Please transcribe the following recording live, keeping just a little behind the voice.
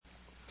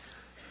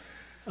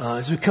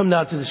As we come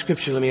now to the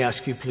scripture, let me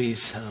ask you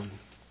please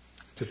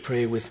to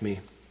pray with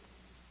me.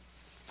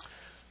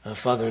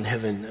 Father in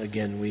heaven,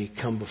 again, we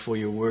come before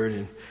your word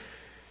and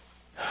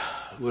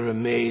we're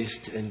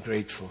amazed and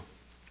grateful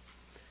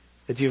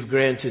that you've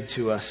granted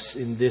to us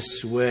in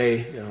this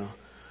way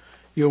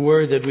your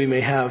word, that we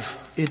may have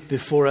it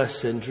before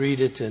us and read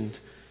it and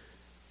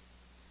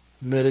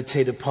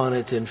meditate upon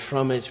it, and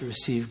from it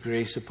receive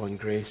grace upon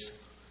grace.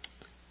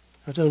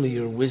 Not only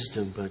your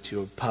wisdom, but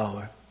your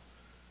power,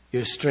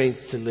 your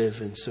strength to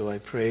live. And so I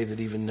pray that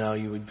even now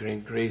you would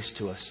grant grace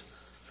to us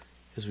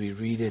as we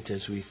read it,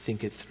 as we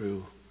think it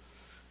through.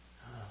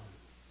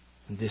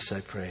 And this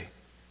I pray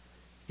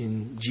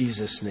in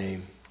Jesus'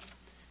 name.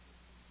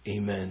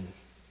 Amen.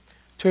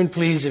 Turn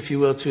please, if you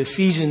will, to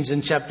Ephesians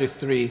in chapter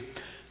 3.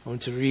 I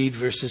want to read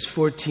verses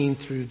 14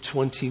 through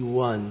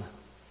 21.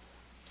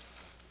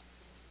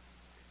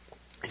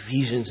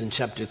 Ephesians in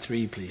chapter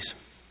 3, please.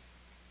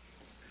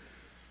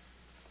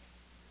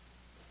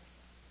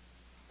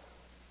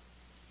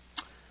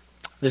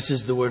 This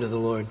is the word of the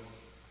Lord.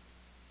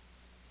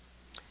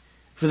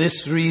 For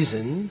this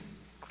reason,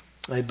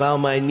 I bow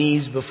my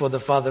knees before the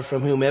Father,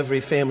 from whom every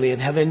family in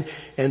heaven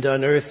and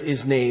on earth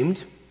is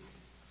named,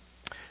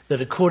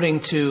 that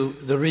according to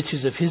the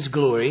riches of his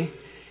glory,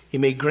 he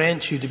may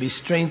grant you to be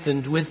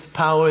strengthened with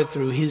power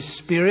through his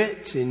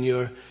Spirit in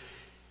your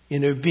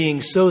inner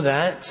being, so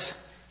that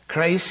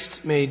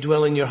Christ may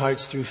dwell in your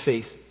hearts through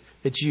faith,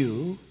 that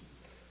you,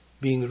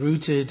 being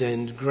rooted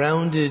and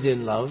grounded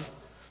in love,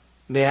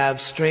 may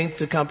have strength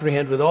to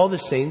comprehend with all the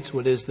saints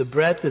what is the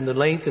breadth and the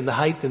length and the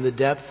height and the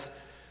depth,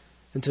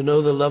 and to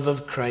know the love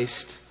of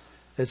Christ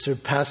that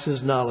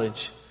surpasses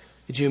knowledge,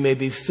 that you may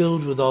be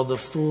filled with all the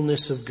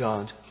fullness of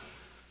God.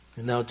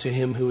 And now to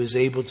him who is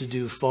able to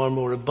do far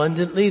more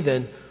abundantly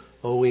than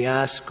all we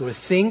ask or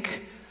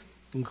think,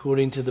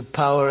 according to the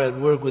power at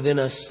work within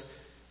us,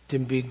 to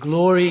be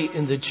glory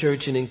in the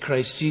church and in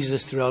Christ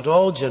Jesus throughout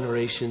all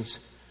generations,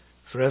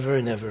 forever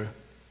and ever.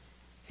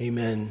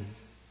 Amen.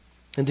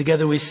 And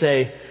together we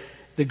say,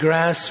 the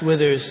grass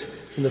withers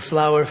and the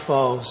flower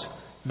falls,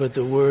 but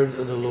the word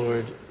of the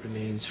Lord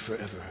remains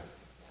forever.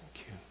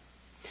 Thank you.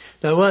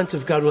 Now I want,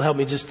 if God will help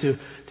me, just to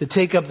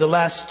take up the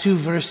last two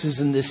verses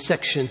in this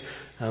section,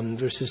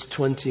 verses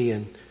 20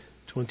 and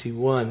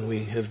 21.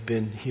 We have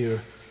been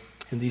here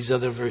in these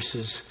other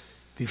verses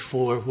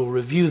before. We'll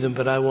review them,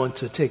 but I want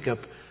to take up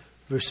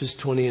verses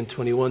 20 and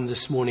 21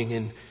 this morning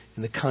in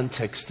the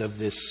context of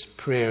this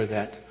prayer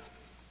that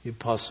the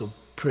apostle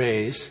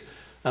prays.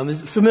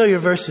 Familiar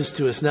verses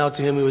to us. Now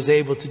to him who is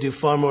able to do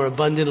far more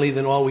abundantly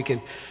than all we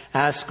can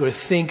ask or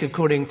think,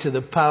 according to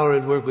the power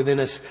at work within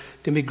us,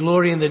 to be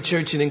glory in the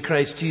church and in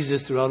Christ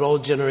Jesus throughout all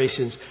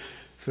generations,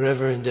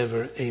 forever and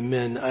ever.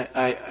 Amen.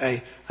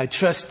 I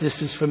trust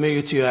this is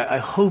familiar to you. I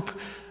hope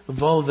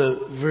of all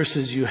the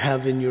verses you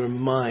have in your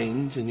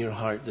mind, in your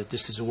heart, that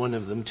this is one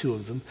of them, two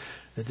of them,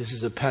 that this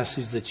is a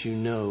passage that you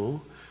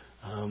know.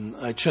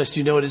 I trust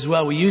you know it as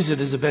well. We use it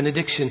as a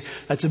benediction.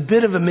 That's a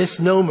bit of a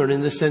misnomer in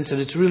the sense that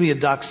it's really a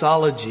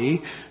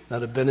doxology,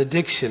 not a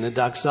benediction. A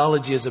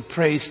doxology is a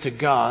praise to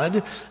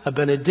God. A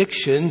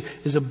benediction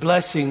is a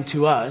blessing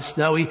to us.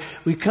 Now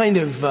we kind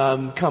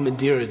of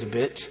commandeer it a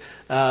bit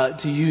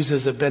to use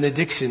as a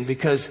benediction,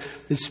 because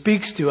it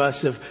speaks to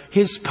us of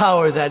his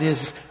power that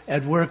is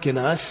at work in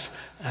us,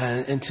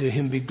 and to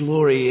him be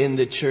glory in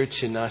the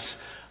church in us.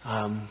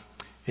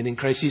 And in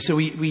Christ Jesus. So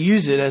we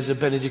use it as a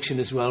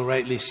benediction as well,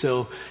 rightly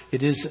so.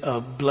 It is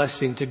a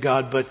blessing to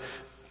God,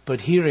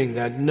 but hearing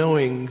that,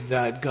 knowing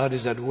that God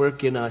is at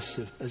work in us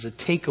as a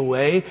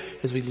takeaway,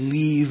 as we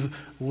leave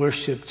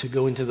worship to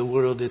go into the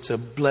world, it's a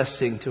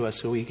blessing to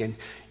us, so we can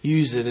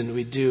use it, and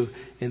we do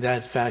in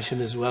that fashion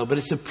as well. But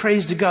it's a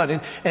praise to God,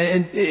 and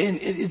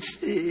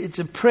it's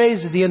a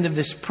praise at the end of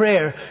this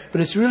prayer, but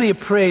it's really a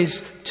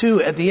praise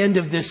too at the end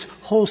of this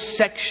whole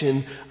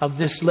section of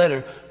this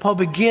letter. Paul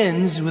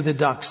begins with a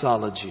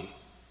doxology,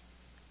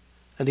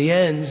 and he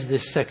ends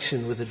this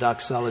section with a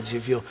doxology.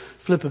 If you'll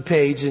flip a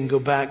page and go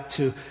back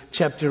to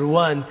chapter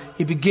 1,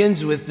 he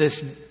begins with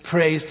this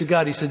praise to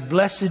God. He said,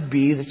 blessed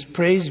be, that's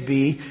praise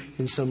be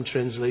in some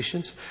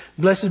translations,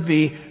 blessed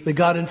be the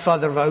God and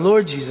Father of our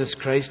Lord Jesus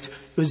Christ,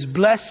 who has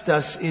blessed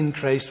us in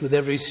Christ with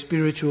every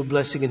spiritual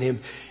blessing in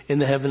him in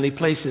the heavenly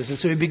places. And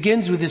so he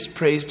begins with this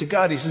praise to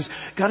God. He says,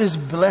 God has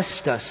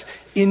blessed us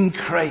in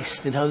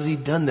Christ. And how has he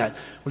done that?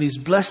 Well, he's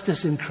blessed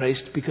us in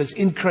Christ because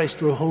in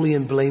Christ we're holy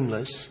and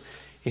blameless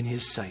in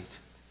his sight.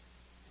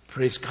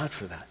 Praise God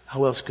for that.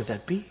 How else could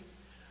that be?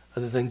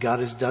 Other than God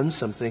has done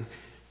something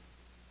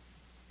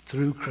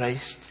through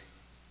Christ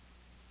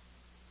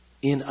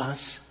in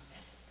us,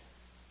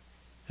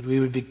 that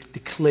we would be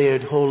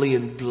declared holy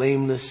and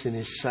blameless in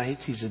his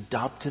sight. He's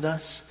adopted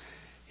us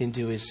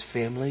into his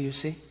family, you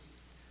see.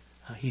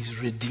 He's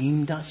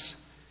redeemed us.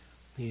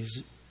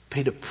 He's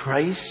paid a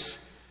price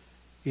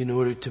in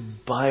order to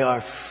buy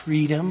our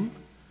freedom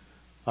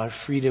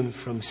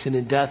from sin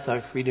and death,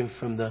 our freedom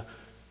from the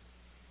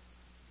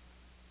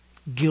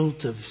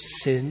guilt of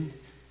sin,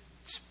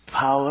 its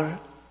power,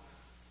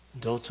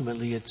 and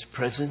ultimately its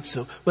presence.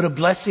 So what a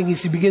blessing.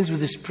 He begins with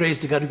this praise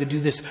to God who could do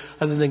this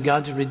other than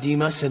God to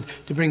redeem us and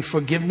to bring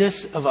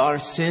forgiveness of our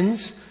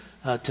sins,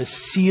 to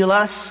seal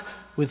us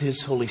with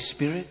His Holy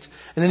Spirit.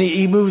 And then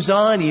he moves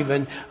on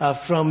even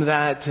from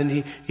that,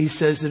 and he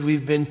says that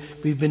we've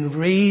been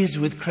raised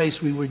with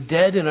Christ. We were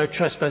dead in our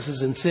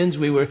trespasses and sins.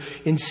 We were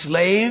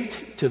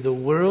enslaved to the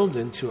world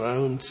and to our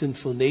own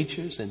sinful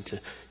natures and to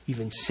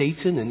even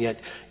Satan, and yet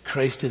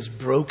Christ has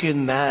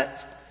broken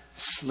that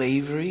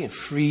slavery and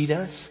freed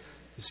us.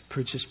 His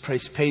purchase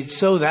price paid,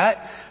 so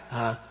that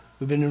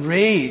we've been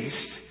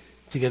raised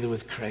together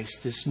with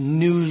Christ. This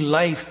new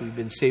life, we've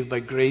been saved by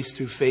grace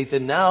through faith,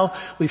 and now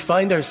we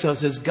find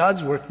ourselves as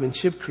God's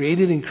workmanship,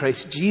 created in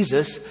Christ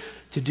Jesus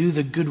to do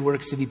the good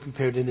works that He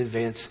prepared in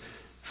advance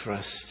for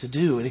us to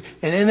do. And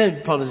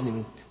then Paul doesn't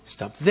even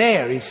stop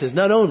there. He says,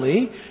 not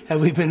only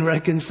have we been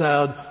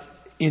reconciled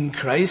in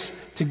Christ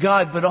to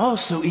God, but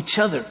also each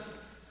other.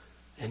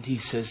 And he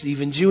says,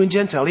 even Jew and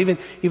Gentile, even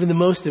the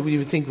most that we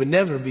would think would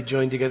never be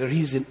joined together,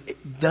 He's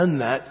done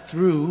that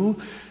through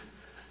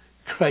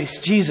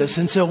Christ Jesus.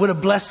 And so what a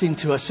blessing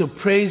to us. So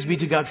praise be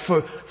to God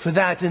for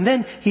that. And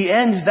then he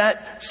ends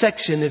that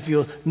section, if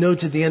you'll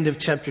note at the end of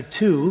chapter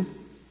 2,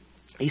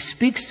 he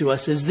speaks to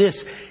us as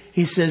this.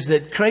 He says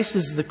that Christ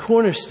is the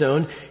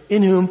cornerstone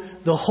in whom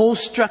the whole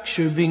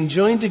structure being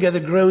joined together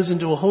grows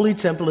into a holy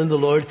temple in the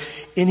Lord.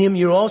 In Him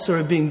you also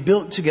are being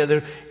built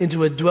together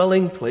into a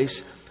dwelling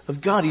place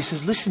of God. He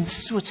says, listen,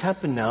 this is what's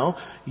happened now.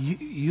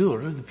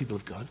 You're the people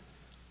of God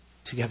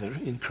together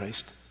in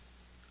Christ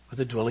are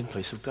the dwelling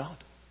place of God.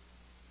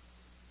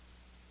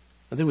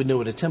 They would know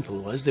what a temple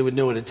was. They would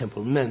know what a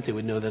temple meant. They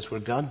would know that's where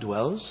God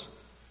dwells.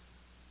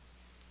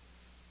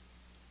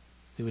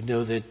 They would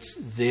know that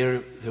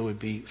there would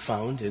be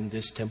found in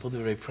this temple the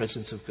very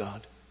presence of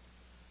God.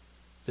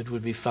 That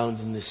would be found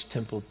in this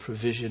temple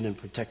provision and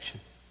protection.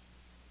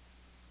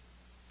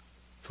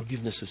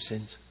 Forgiveness of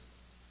sins.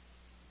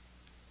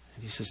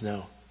 And he says,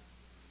 no,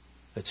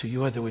 that's who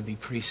you are. There would be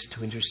priests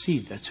to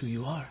intercede. That's who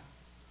you are.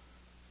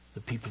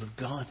 The people of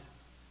God.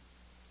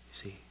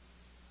 You see.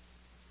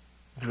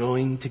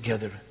 Growing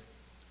together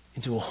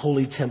into a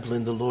holy temple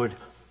in the Lord.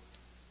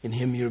 In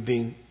Him you're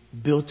being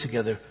built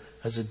together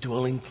as a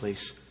dwelling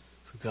place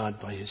for God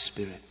by His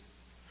Spirit.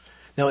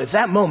 Now at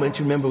that moment,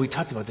 remember we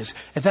talked about this,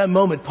 at that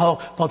moment Paul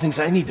thinks,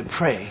 I need to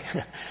pray.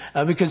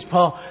 Because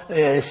Paul,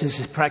 it's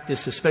his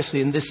practice, especially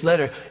in this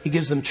letter, he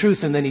gives them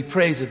truth and then he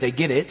prays that they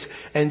get it.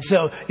 And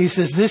so he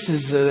says, this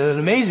is an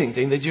amazing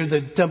thing, that you're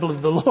the temple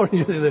of the Lord,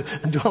 you're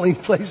the dwelling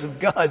place of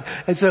God.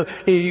 And so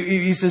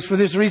he says for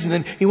this reason,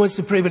 and he wants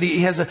to pray, but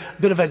he has a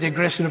bit of a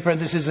digression in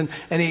parentheses, and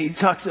he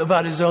talks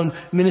about his own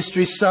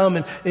ministry some,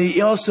 and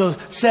he also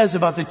says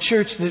about the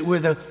church that we're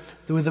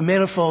the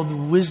manifold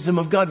wisdom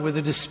of God. We're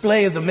the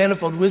display of the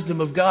manifold wisdom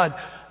of God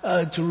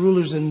to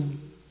rulers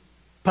and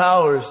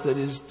powers, that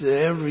is, to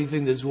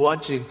everything that's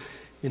watching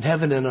in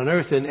heaven and on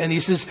earth. And he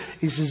says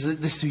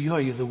that this is who you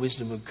are. You're the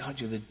wisdom of God.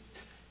 You're the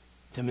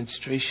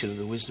demonstration of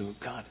the wisdom of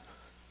God.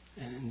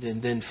 And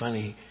then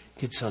finally he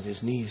gets on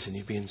his knees and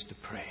he begins to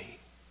pray.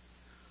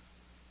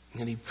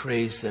 And he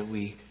prays that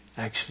we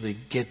actually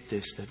get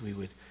this, that we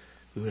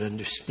would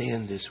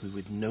understand this, we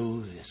would know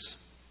this.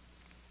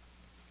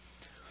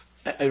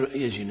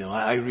 As you know,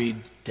 I read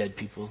dead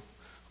people,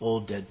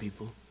 old dead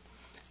people.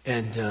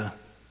 And,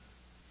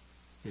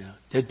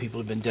 dead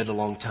people have been dead a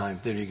long time.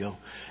 There you go.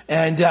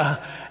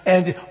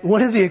 And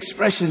one of the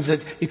expressions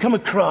that you come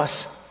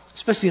across,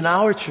 especially in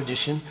our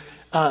tradition,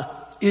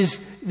 is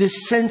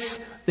this sense,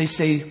 they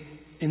say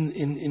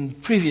in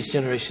previous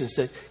generations,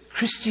 that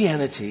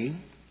Christianity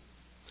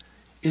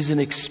is an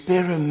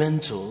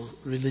experimental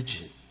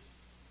religion.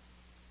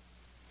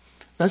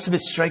 That's a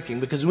bit striking,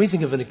 because when we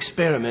think of an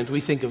experiment,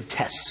 we think of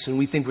tests, and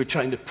we think we're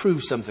trying to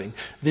prove something,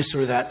 this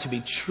or that, to be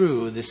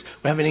true.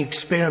 We're having an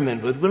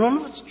experiment with. We don't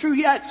know if it's true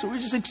yet, so we're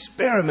just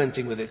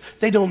experimenting with it.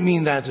 They don't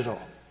mean that at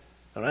all.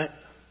 All right?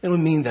 They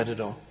don't mean that at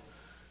all.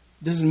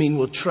 It doesn't mean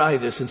we'll try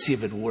this and see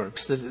if it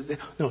works.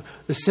 No,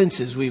 the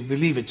sense is we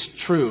believe it's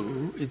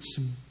true, it's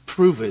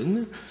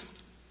proven,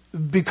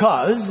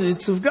 because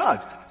it's of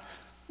God.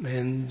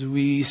 And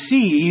we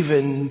see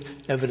even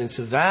evidence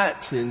of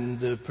that in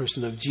the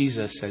person of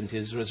Jesus and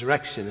His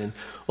resurrection. In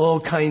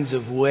all kinds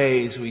of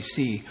ways we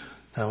see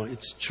how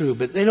it's true.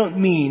 But they don't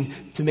mean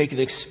to make an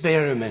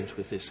experiment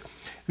with this.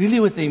 Really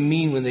what they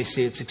mean when they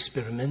say it's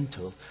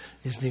experimental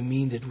is they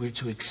mean that we're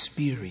to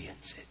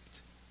experience it.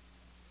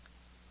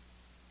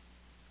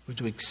 We're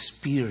to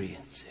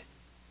experience it.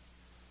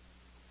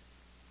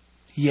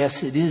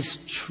 Yes, it is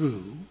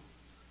true.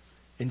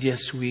 And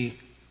yes, we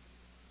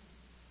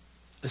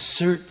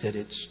assert that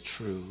it's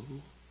true.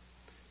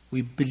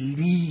 We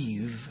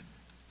believe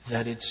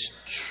that it's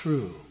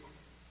true.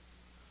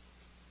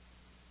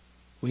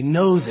 We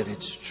know that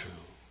it's true.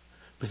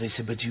 But they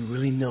say, but do you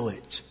really know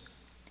it?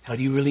 How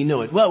do you really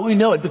know it? Well, we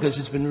know it because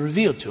it's been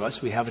revealed to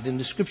us. We have it in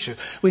the Scripture.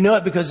 We know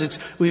it because it's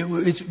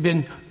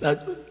been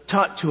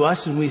taught to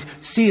us, and we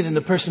see it in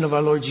the person of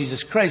our Lord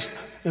Jesus Christ.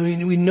 I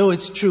mean, we know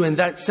it's true in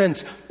that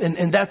sense,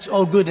 and that's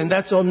all good, and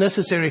that's all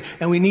necessary,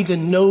 and we need to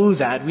know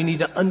that. We need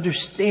to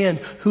understand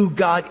who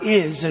God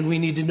is, and we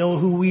need to know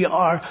who we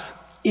are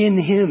in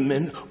Him,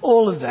 and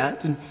all of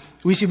that. And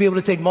we should be able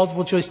to take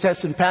multiple choice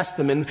tests and pass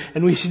them, and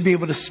we should be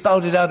able to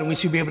spout it out, and we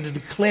should be able to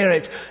declare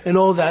it, and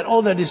all that.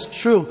 All that is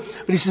true.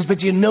 But he says,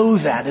 but you know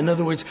that. In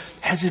other words,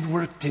 has it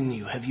worked in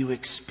you? Have you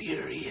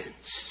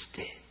experienced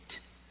it?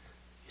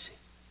 You see.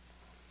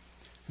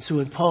 And so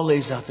when Paul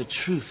lays out the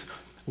truth,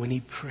 when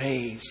he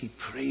prays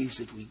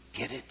that we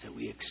get it, that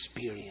we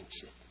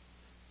experience it.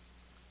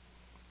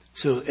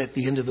 So at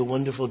the end of the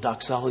wonderful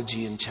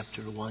doxology in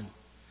chapter 1,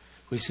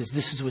 where he says,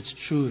 this is what's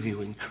true of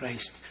you in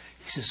Christ.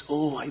 He says,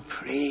 oh, I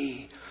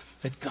pray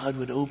that God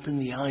would open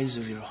the eyes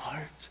of your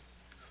heart,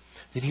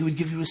 that He would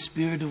give you a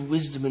spirit of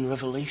wisdom and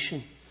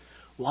revelation.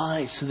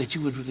 Why? So that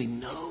you would really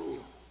know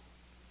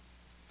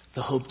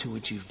the hope to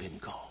which you've been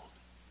called.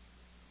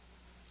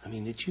 I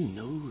mean, that you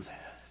know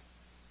that.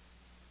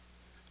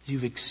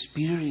 You've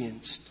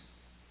experienced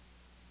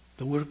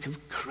the work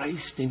of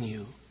Christ in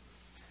you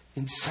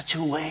in such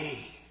a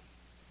way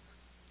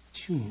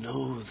that you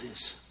know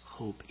this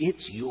hope.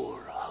 It's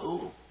your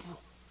hope.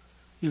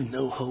 You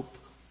know hope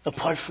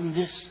apart from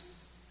this.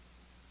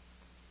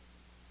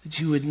 That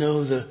you would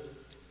know the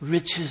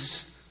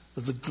riches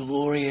of the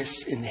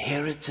glorious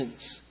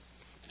inheritance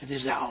that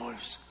is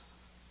ours.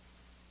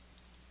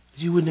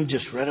 That you wouldn't have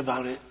just read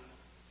about it,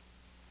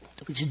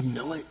 but you'd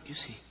know it, you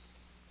see.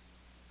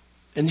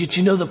 And that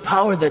you know the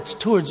power that's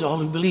towards all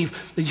who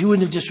believe. That you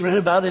wouldn't have just read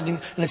about it and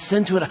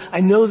assent to it.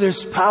 I know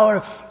there's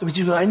power, but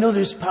you go, I know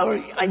there's power.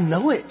 I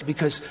know it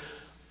because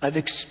I've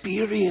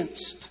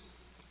experienced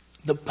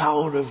the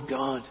power of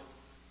God.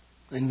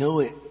 I know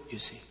it, you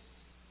see.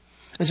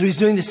 And so he's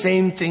doing the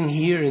same thing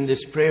here in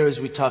this prayer as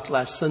we talked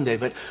last Sunday,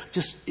 but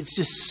it's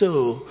just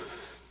so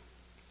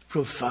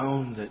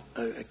profound that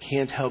I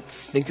can't help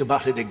think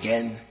about it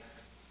again.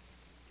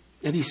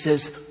 And he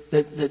says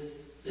that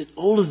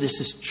all of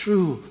this is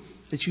true,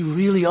 that you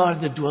really are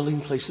the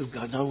dwelling place of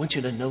God. Now I want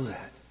you to know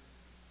that.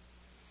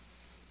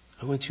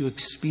 I want you to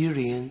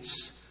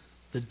experience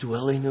the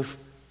dwelling of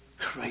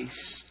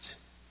Christ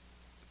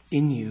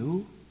in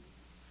you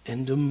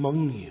and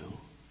among you.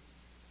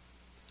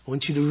 I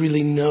want you to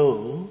really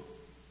know,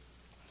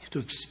 to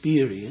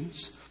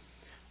experience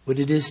what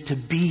it is to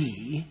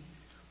be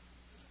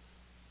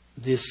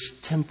this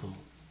temple,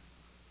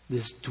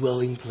 this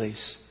dwelling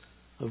place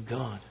of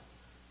God.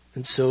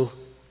 And so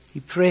he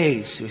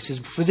prays. He says,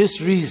 for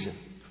this reason,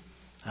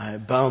 I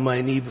bow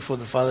my knee before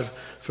the Father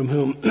from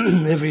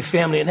whom every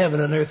family in heaven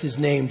and earth is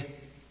named,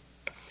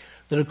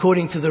 that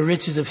according to the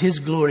riches of His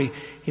glory,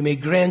 He may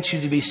grant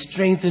you to be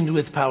strengthened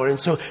with power. And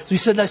so, as we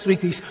said last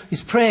week,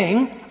 he's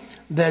praying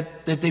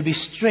that they be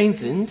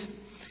strengthened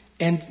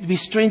and be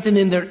strengthened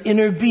in their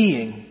inner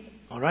being.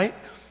 All right?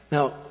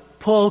 Now,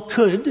 Paul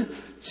could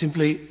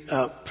simply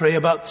pray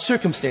about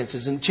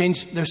circumstances and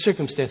change their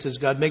circumstances.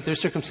 God, make their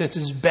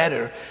circumstances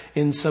better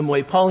in some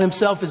way. Paul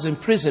himself is in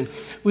prison.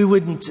 We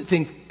wouldn't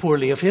think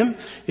poorly of him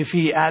if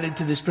he added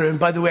to this prayer, and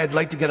by the way, I'd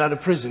like to get out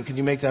of prison. Can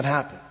you make that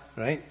happen?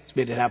 Right? It's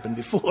made it happen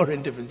before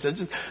in different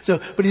senses. So,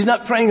 but he's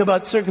not praying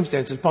about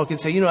circumstances. Paul can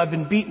say, I've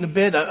been beaten a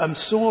bit. I'm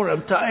sore.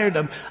 I'm tired.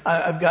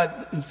 I've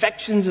got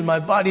infections in my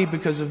body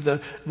because of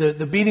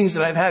the beatings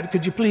that I've had.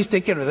 Could you please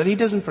take care of that? He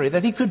doesn't pray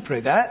that. He could pray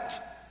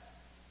that.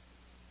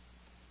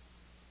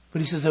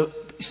 But he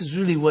says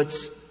really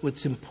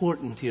what's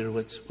important here,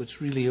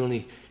 what's really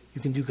only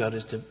you can do, God,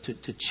 is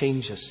to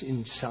change us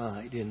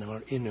inside in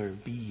our inner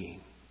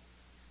being.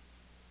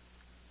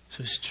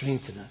 So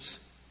strengthen us.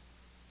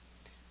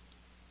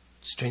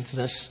 Strengthen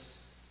us.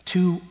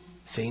 Two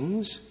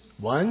things.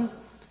 One,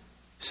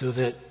 so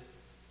that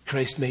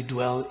Christ may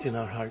dwell in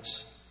our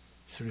hearts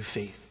through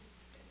faith.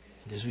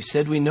 And as we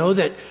said, we know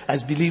that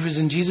as believers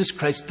in Jesus,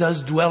 Christ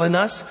does dwell in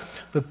us.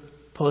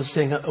 But Paul is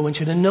saying, I want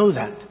you to know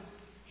that.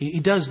 He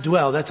does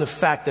dwell. That's a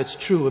fact. That's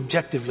true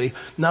objectively.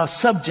 Now,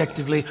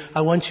 subjectively,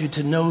 I want you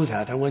to know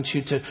that. I want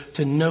you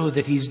to know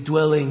that He's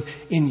dwelling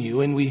in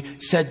you. And we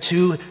said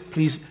too,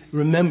 please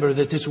remember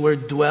that this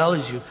word dwell,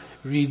 as you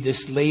read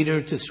this later,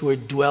 this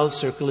word dwell,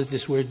 circle it.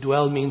 This word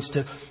dwell means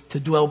to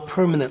dwell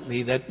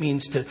permanently. That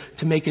means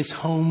to make His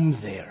home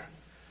there.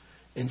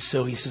 And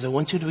so he says, I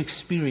want you to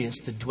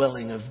experience the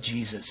dwelling of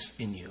Jesus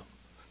in you.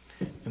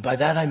 And by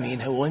that I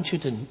mean, I want you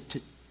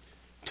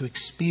to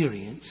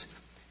experience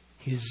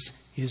His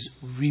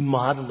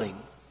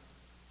remodeling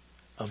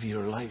of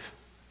your life,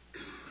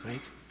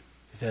 right?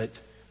 That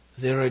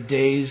there are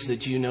days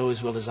that you know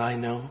as well as I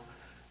know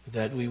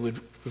that we would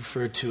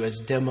refer to as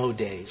demo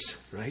days,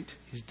 right?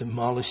 He's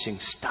demolishing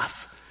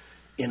stuff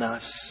in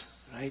us,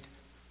 right?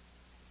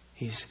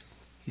 He's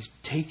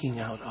taking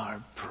out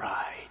our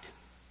pride.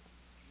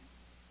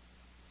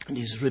 And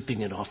He's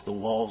ripping it off the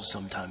walls,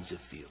 sometimes it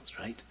feels,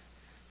 right?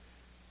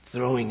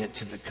 Throwing it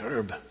to the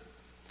curb.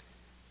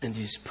 And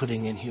He's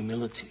putting in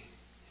humility.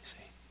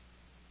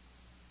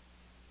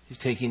 He's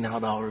taking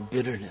out our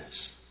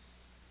bitterness.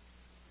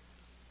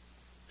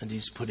 And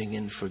He's putting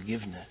in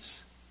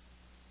forgiveness.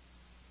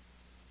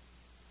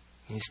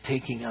 He's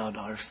taking out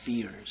our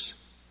fears.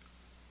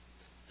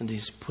 And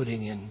He's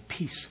putting in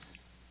peace.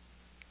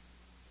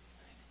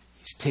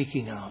 He's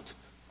taking out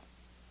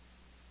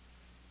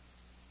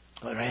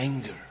our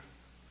anger.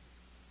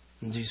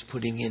 And He's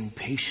putting in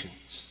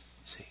patience.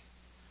 See?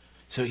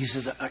 So He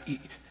says,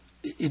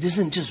 it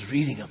isn't just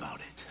reading about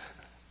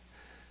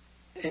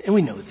it. And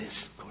we know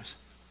this, of course.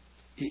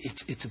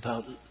 It's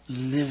about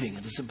living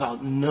it. It's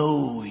about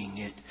knowing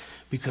it.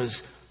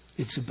 Because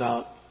it's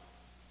about,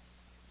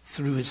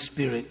 through His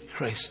Spirit,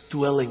 Christ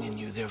dwelling in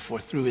you. Therefore,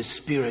 through His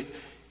Spirit,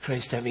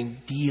 Christ having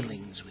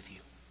dealings with you.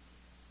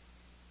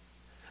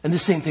 And the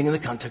same thing in the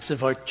context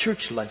of our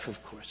church life,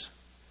 of course.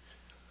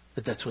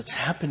 That's what's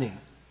happening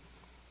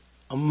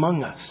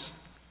among us.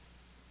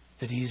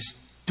 That He's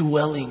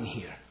dwelling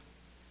here.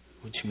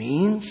 Which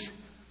means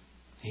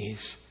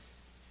He's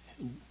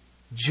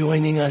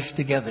joining us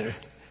together.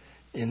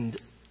 And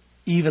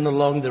even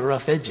along the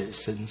rough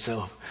edges. And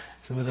so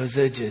some of those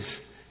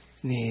edges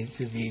need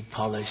to be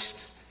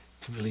polished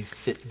to really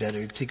fit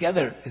better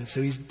together. And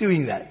so He's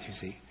doing that, you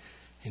see.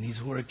 And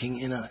He's working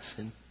in us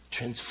and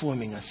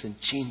transforming us and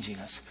changing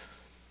us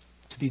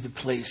to be the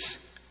place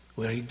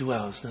where He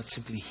dwells, not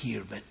simply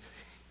here, but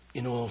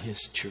in all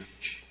His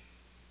church.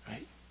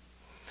 Right?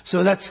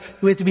 So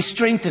we have to be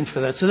strengthened for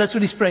that. So that's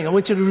what He's praying. I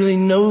want you to really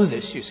know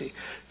this, you see.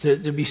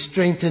 To be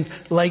strengthened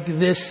like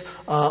this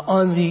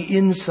on the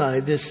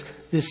inside, this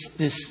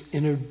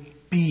inner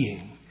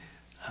being.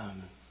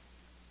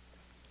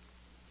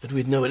 That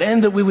we'd know it.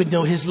 And that we would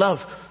know His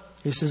love.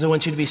 He says, I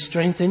want you to be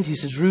strengthened. He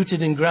says,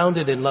 rooted and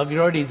grounded in love.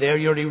 You're already there.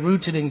 You're already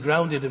rooted and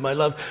grounded in my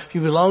love. If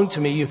you belong to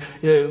me,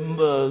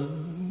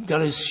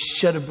 God has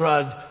shed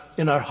abroad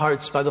in our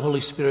hearts by the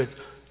Holy Spirit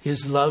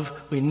His love.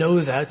 We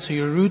know that. So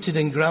you're rooted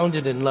and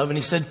grounded in love. And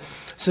He said,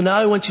 so now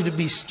I want you to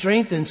be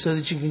strengthened so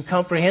that you can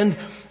comprehend,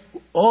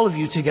 all of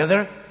you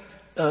together,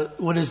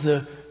 what is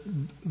the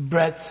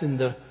breadth and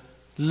the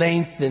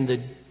length and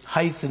the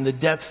height and the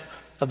depth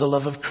of the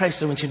love of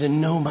Christ. I want you to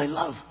know my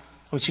love.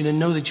 I want you to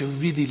know that you're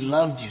really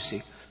loved, you see.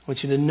 I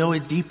want you to know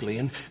it deeply.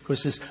 And of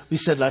course, as we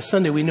said last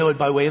Sunday, we know it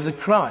by way of the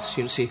cross.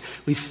 You see,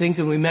 we think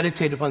and we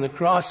meditate upon the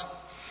cross.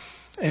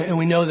 And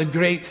we know the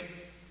great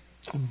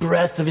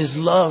breadth of His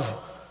love.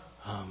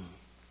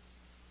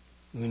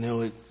 We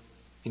know it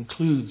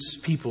includes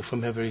people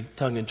from every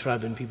tongue and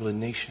tribe and people and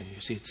nation.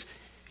 You see,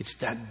 it's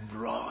that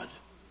broad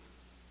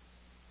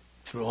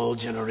through all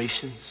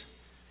generations.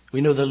 We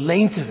know the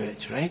length of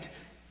it, right?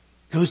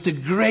 It goes to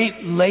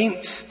great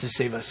lengths to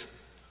save us.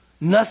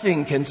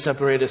 Nothing can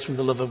separate us from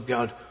the love of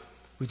God,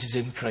 which is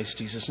in Christ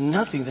Jesus.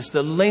 Nothing. That's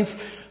the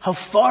length. How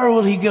far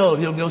will He go?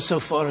 He'll go so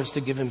far as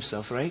to give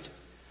Himself, right?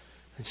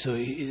 And so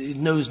it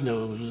knows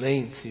no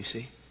length, you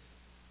see.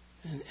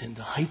 And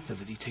the height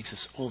of it, He takes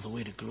us all the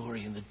way to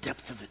glory. And the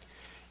depth of it,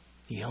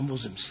 He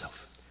humbles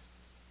Himself,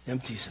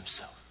 empties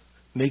Himself,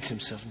 makes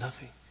Himself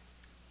nothing.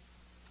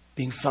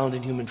 Being found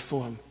in human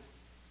form,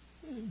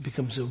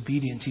 becomes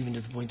obedient even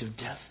to the point of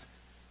death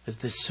as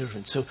this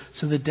servant. So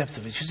the depth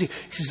of it. You see,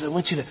 He says, I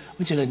want you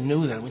to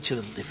know that. I want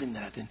you to live in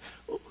that. And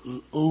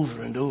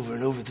over and over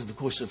and over through the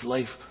course of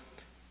life,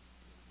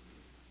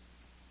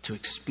 to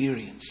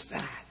experience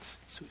that.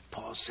 So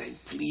Paul's saying,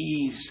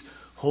 please,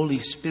 Holy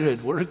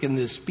Spirit, work in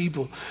this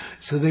people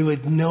so they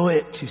would know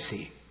it, you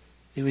see.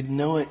 They would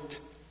know it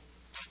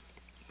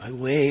by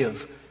way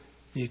of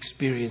the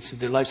experience of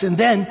their lives. And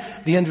then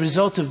the end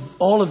result of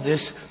all of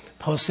this,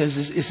 Paul says,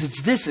 is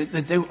it's this,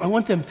 that I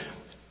want them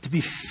to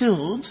be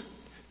filled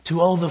to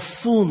all the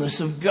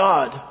fullness of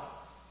God.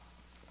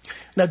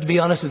 Now, to be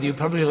honest with you,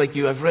 probably like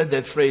you, I've read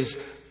that phrase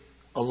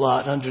a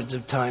lot, hundreds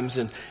of times,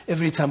 and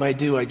every time I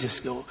do, I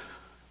just go,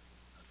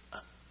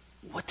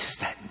 what does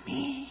that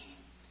mean?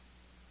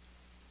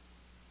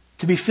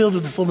 To be filled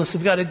with the fullness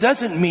of God. It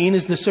doesn't mean,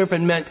 as the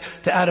serpent meant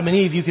to Adam and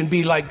Eve, you can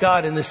be like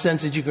God in the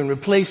sense that you can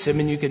replace Him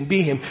and you can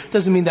be Him. It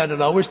doesn't mean that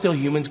at all. We're still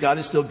humans. God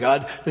is still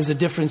God. There's a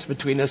difference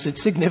between us.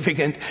 It's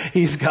significant.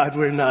 He's God.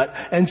 We're not.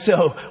 And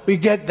so we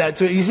get that.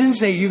 So He doesn't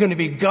say you're going to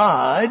be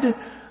God,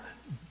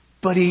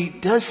 but He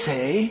does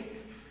say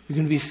you're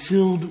going to be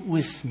filled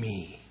with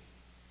me.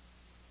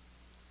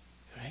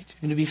 Right?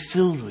 You're going to be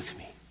filled with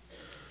me.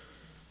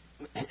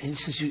 And He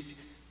says you're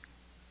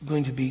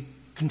going to be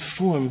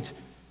conformed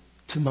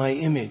to my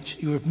image.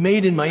 You were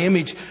made in my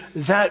image.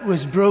 That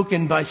was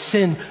broken by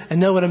sin. And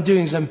now what I'm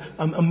doing is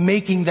I'm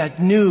making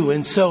that new.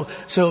 And so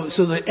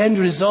the end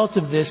result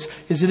of this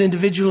is that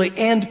individually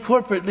and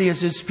corporately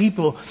as His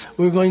people,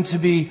 we're going to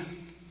be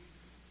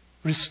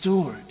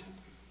restored.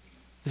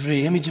 The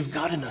very image of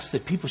God in us,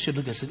 that people should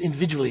look at us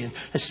individually and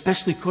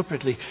especially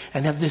corporately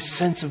and have this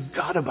sense of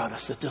God about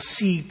us, that they'll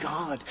see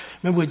God.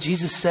 Remember what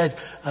Jesus said,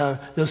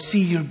 they'll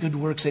see your good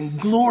works and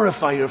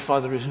glorify your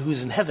Father who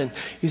is in heaven.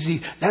 You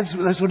see, that's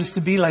what it's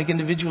to be like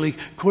individually,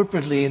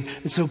 corporately.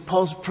 And so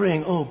Paul's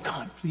praying, oh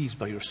God, please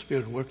by your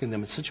Spirit work in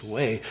them in such a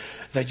way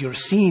that you're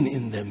seen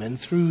in them and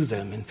through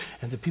them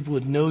and the people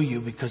would know you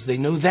because they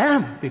know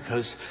them,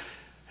 because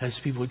As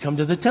people would come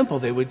to the temple,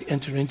 they would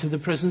enter into the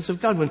presence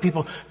of God. When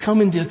people come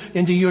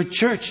into your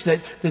church,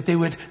 that they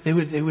would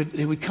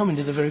come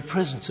into the very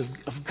presence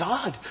of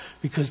God,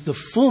 because the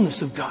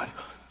fullness of God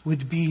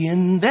would be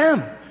in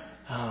them.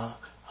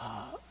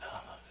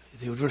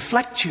 They would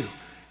reflect you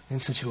in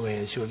such a way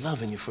as your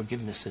love and your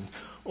forgiveness and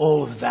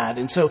all of that.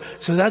 And so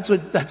that's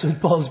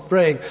what Paul's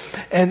praying.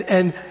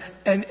 And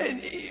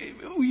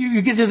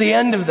you get to the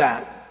end of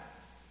that.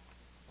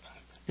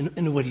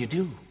 And what do?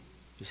 You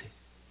see?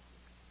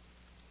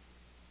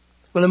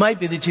 Well, it might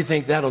be that you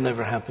think that'll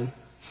never happen.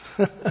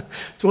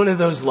 It's one of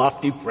those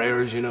lofty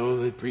prayers,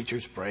 that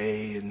preachers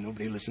pray and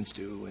nobody listens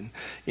to, and,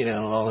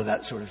 all of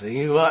that sort of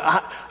thing.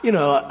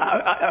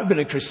 I've been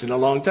a Christian a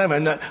long time.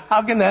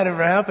 How can that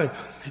ever happen?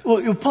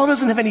 Well, Paul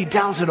doesn't have any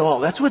doubt at all.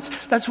 That's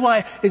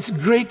why it's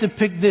great to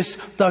pick this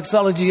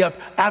doxology up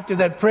after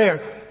that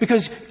prayer,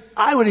 because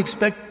I would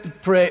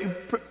expect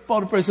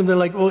Paul to pray something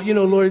like, well,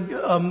 Lord,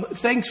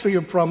 thanks for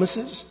your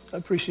promises. I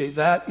appreciate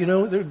that.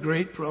 They're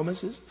great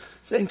promises.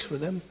 Thanks for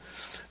them.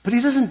 But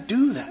he doesn't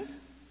do that.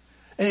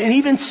 And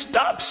even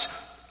stops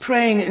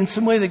praying in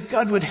some way that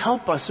God would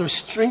help us or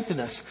strengthen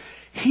us.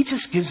 He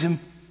just gives him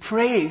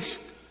praise.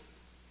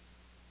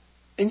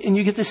 And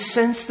you get the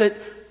sense that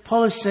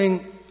Paul is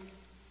saying,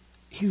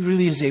 he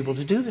really is able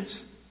to do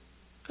this.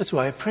 That's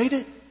why I prayed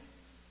it.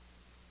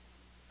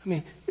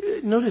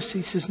 Notice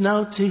he says,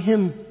 now to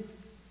him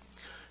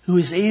who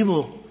is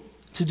able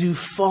to do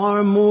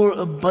far more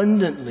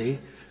abundantly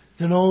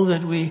than all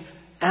that we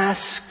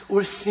ask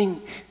or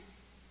think.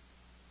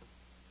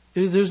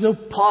 There's no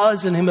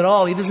pause in him at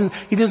all. He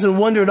doesn't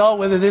wonder at all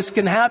whether this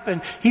can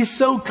happen. He's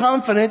so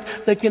confident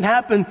that can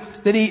happen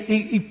that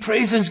he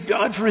praises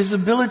God for his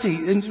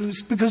ability, and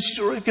because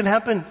sure it can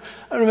happen.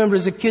 I remember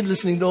as a kid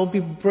listening to old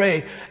people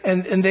pray,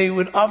 and they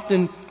would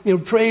often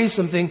pray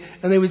something,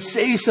 and they would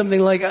say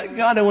something like,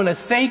 God, I want to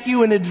thank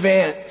you in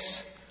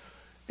advance.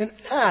 And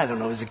I don't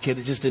know, as a kid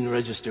it just didn't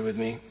register with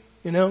me.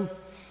 It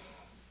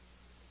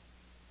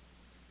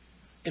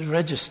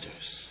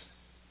registers.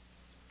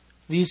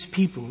 These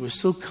people were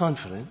so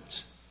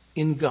confident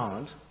in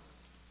God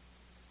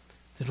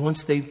that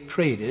once they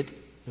prayed it,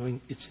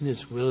 knowing it's in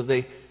His will,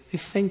 they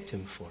thanked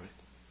Him for it.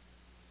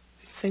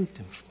 They thanked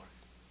Him for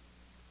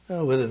it.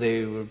 Now, whether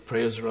their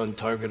prayers were on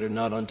target or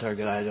not on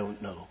target, I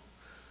don't know.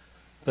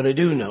 But I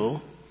do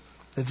know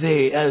that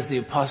they, as the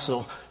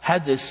apostle,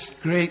 had this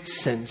great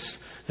sense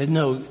that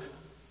no,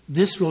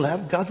 this will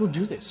happen. God will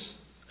do this.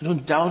 I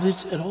don't doubt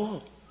it at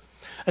all.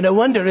 And I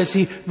wonder, as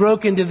he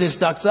broke into this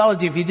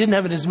doxology, if he didn't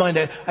have it in his mind,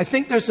 I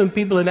think there's some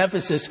people in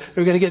Ephesus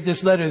who are going to get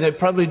this letter that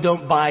probably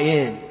don't buy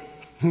in.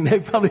 They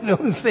probably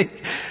don't think.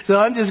 So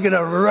I'm just going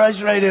to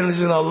rush right in. I'm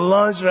just going to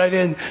launch right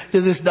in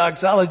to this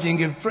doxology and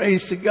give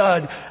praise to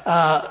God,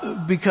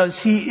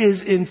 because He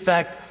is in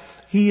fact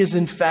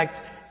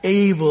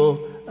able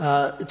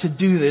to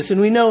do this.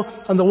 And we know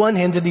on the one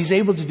hand that He's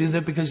able to do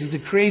that because He's the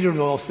creator of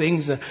all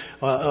things. A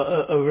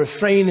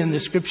refrain in the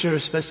Scripture,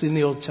 especially in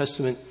the Old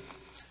Testament,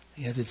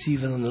 yet it's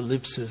even on the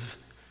lips of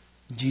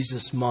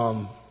Jesus'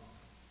 mom.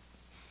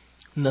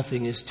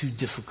 Nothing is too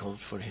difficult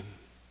for Him.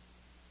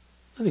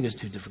 Nothing is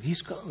too difficult.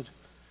 He's God.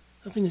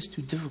 Nothing is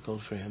too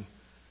difficult for Him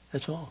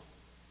at all.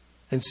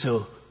 And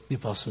so the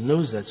apostle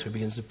knows that, so he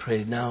begins to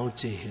pray now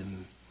to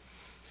Him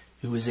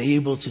who is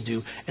able to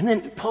do. And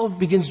then Paul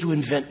begins to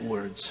invent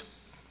words,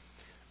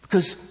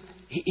 because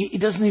he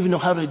doesn't even know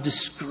how to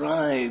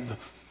describe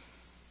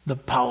the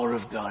power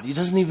of God. He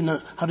doesn't even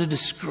know how to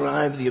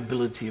describe the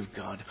ability of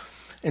God.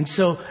 And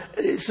so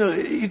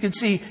you can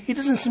see, he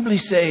doesn't simply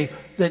say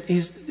that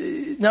he's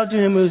now to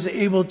him who is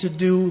able to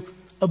do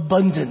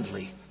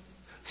abundantly.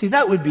 See,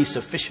 that would be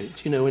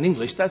sufficient. In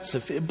English, that's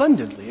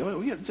abundantly.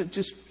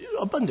 Just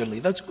abundantly,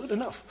 that's good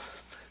enough.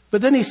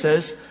 But then he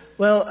says,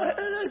 well,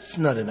 it's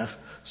not enough.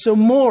 So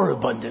more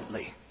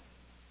abundantly.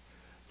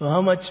 Well,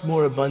 how much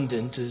more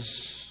abundant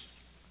is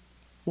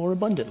more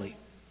abundantly?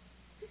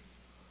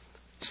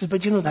 He says,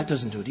 but that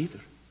doesn't do it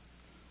either.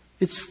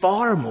 It's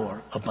far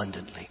more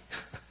abundantly.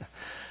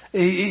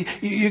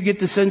 You get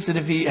the sense that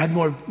if he had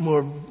more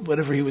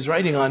whatever he was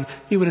writing on,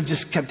 he would have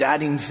just kept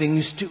adding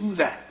things to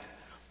that.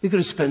 He could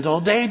have spent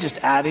all day just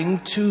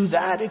adding to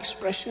that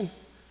expression.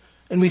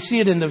 And we see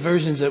it in the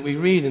versions that we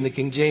read. In the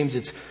King James,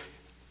 it's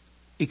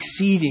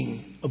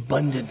exceeding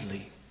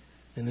abundantly.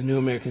 In the New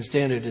American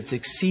Standard, it's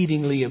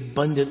exceedingly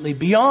abundantly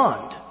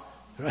beyond.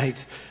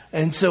 Right?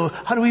 And so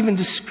how do we even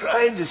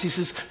describe this? He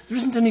says, there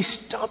isn't any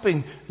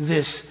stopping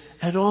this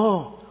at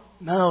all.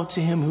 Now to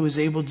Him who is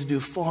able to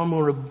do far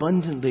more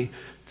abundantly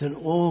than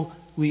all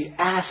we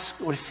ask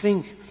or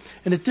think.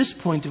 And at this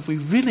point, if we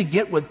really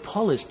get what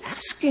Paul is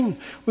asking,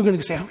 we're going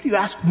to say, how could you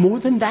ask more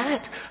than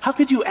that? How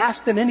could you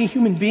ask that any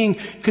human being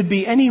could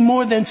be any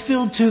more than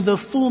filled to the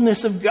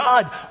fullness of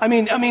God? I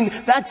mean,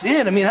 that's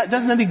it.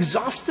 Doesn't that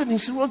exhaust it? And he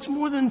said, well, it's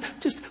more than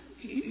just,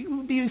 you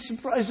would be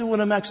surprised at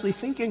what I'm actually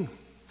thinking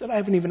that I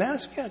haven't even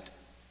asked yet.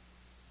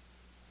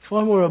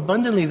 Far more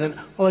abundantly than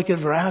all I could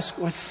ever ask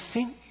or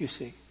think, you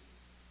see.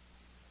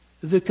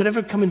 That could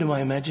ever come into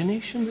my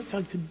imagination that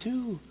God could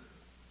do.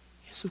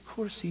 Yes, of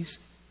course, He's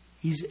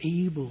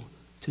able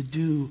to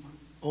do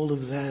all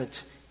of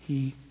that.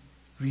 He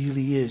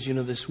really is. You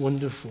know, this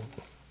wonderful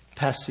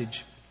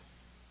passage.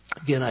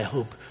 Again, I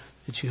hope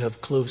that you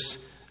have close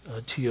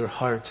to your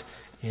heart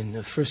in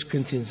 1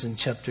 Corinthians in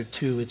chapter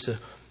 2. It's a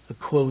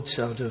quote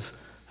out of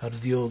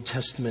the Old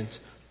Testament.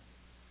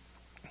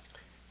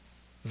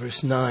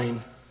 Verse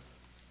 9.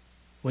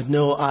 What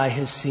no eye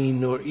has seen,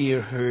 nor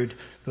ear heard,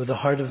 nor the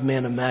heart of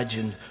man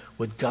imagined,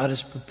 what God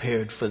has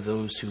prepared for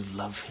those who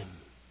love Him.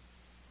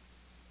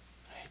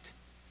 Right?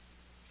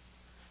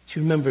 Do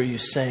you remember you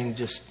sang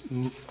just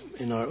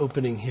in our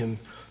opening hymn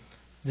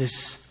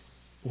this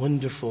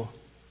wonderful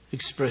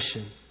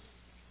expression?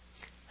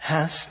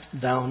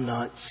 Hast thou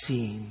not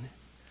seen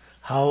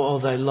how all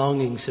thy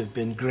longings have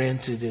been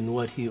granted in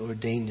what He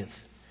ordaineth?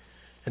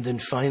 And then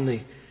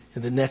finally,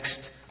 in the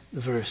next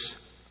verse,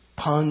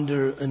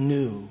 ponder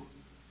anew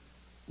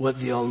what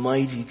the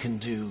Almighty can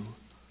do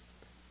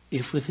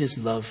if with His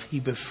love He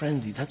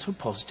befriend thee. That's what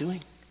Paul's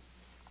doing.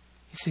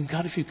 He's saying,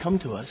 God, if you come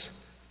to us,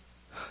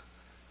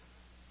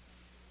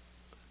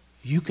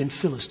 you can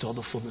fill us to all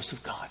the fullness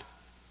of God.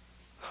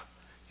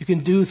 You can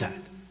do that.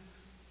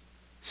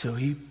 So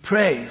he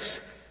prays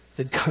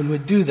that God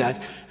would do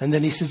that. And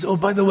then he says, oh,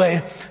 by the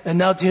way, and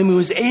now to Him who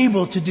is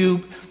able to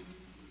do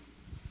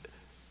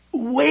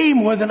way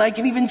more than I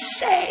can even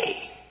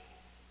say.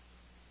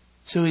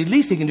 So at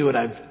least He can do what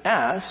I've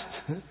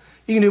asked.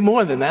 He can do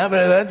more than that,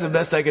 but that's the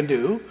best I can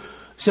do.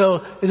 So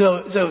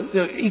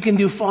He can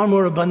do far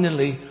more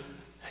abundantly,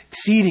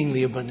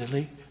 exceedingly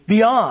abundantly,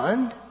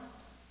 beyond,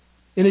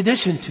 in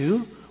addition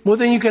to, more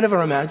than you could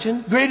ever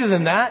imagine, greater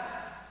than that.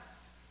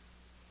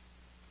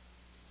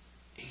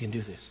 He can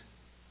do this.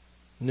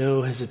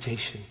 No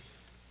hesitation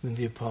in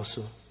the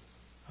apostle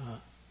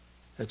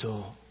at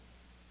all.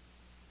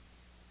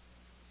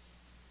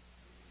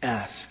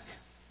 Ask.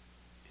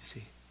 You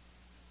see.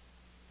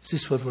 Is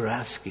this what we're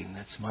asking?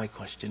 That's my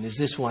question. Is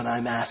this what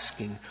I'm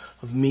asking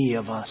of me,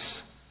 of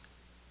us?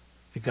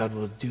 That God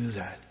will do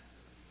that.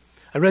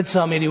 I read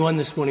Psalm 81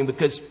 this morning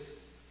because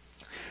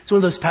it's one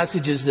of those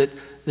passages that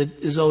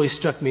has always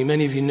struck me.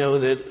 Many of you know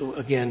that,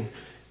 again,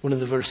 one of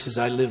the verses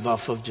I live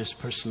off of just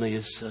personally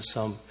is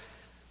Psalm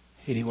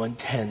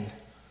 81:10.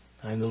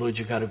 I am the Lord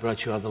your God who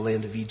brought you out of the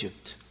land of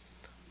Egypt.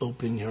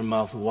 Open your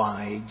mouth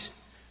wide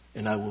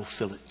and I will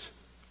fill it.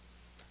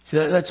 See,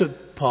 that's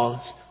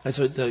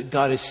what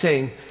God is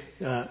saying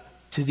to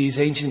these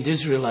ancient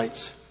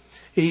Israelites.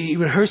 He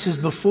rehearses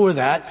before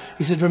that.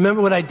 He said,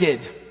 remember what I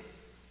did.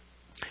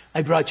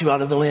 I brought you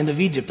out of the land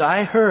of Egypt.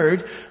 I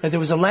heard that there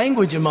was a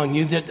language among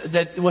you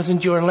that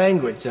wasn't your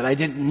language, that I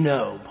didn't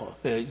know,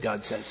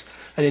 God says.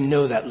 I didn't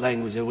know that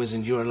language. It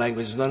wasn't your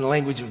language. It was not the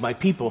language of my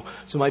people.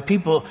 So my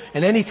people,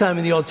 and any time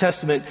in the Old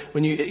Testament,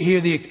 when you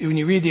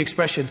read the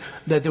expression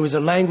that there was a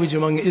language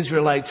among the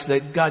Israelites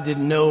that God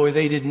didn't know or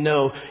they didn't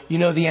know, you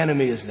know the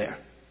enemy is there.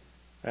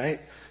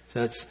 Right? So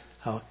that's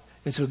how,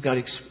 it's what God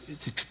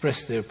it's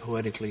expressed there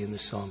poetically in the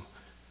psalm.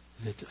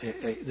 That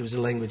there was a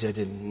language I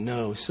didn't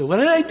know. So what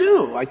did I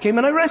do? I came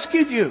and I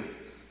rescued you.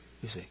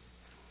 You see.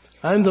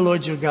 I'm the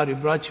Lord your God who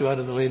brought you out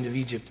of the land of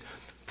Egypt.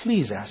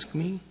 Please ask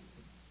me.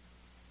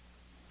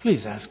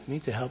 Please ask me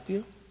to help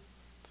you.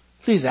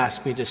 Please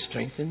ask me to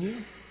strengthen you.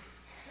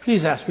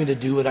 Please ask me to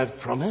do what I've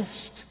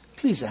promised.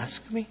 Please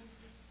ask me.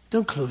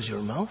 Don't close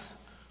your mouth.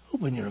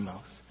 Open your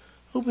mouth.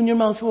 Open your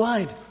mouth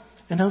wide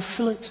and I'll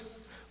fill it.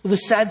 Well, the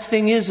sad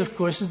thing is, of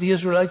course, is the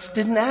Israelites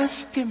didn't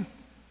ask Him.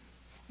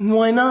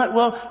 Why not?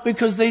 Well,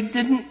 because they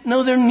didn't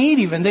know their need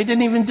even. They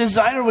didn't even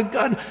desire what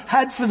God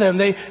had for them.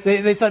 They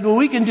thought, well,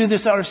 we can do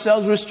this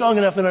ourselves. We're strong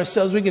enough in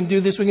ourselves. We can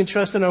do this. We can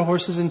trust in our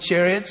horses and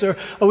chariots. Or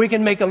we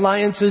can make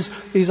alliances,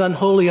 these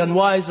unholy,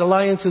 unwise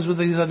alliances with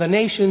these other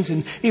nations.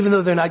 And even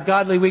though they're not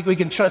godly, we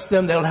can trust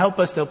them. They'll help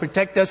us. They'll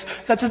protect us.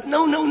 God says,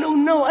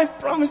 no. I've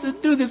promised to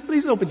do this.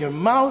 Please open your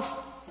mouth.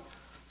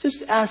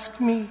 Just ask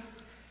me.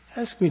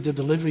 Ask me to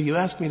deliver you.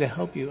 Ask me to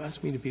help you.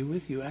 Ask me to be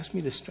with you. Ask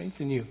me to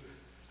strengthen you.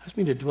 Ask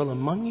me to dwell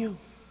among you.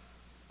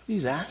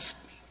 Please ask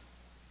me.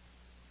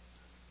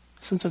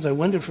 Sometimes I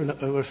wonder if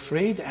we're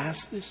afraid to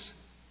ask this.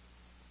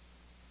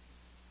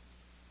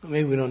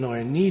 Maybe we don't know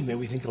our need.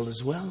 Maybe we think all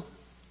is well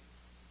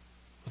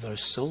with our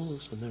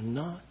souls when they're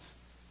not.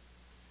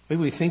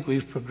 Maybe we think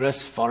we've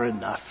progressed far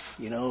enough.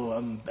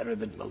 I'm better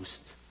than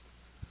most.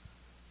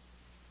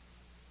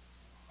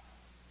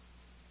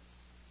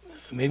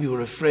 Maybe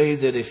we're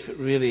afraid that if it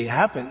really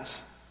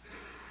happens,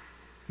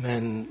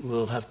 men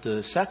will have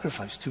to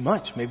sacrifice too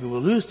much. Maybe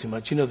we'll lose too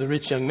much. The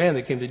rich young man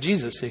that came to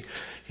Jesus,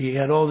 he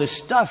had all this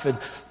stuff and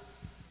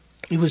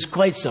he was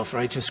quite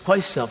self-righteous,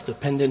 quite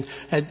self-dependent,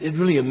 had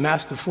really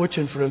amassed a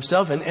fortune for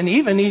himself. And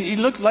even he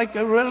looked like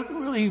a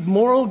really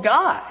moral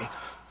guy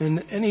in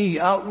any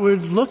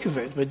outward look of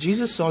it. But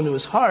Jesus saw into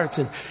his heart.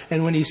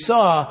 And when he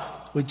saw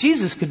what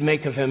Jesus could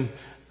make of him,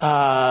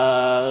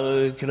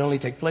 it could only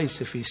take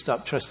place if he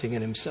stopped trusting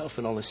in himself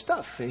and all his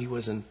stuff. And he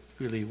wasn't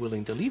really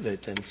willing to leave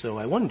it. And so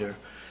I wonder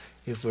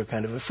if we're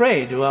kind of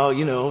afraid,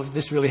 if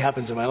this really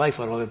happens in my life,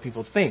 what do other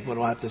people think? What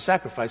do I have to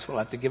sacrifice? What do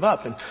I have to give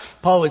up? And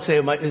Paul would say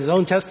in his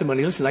own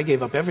testimony, listen, I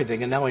gave up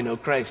everything and now I know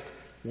Christ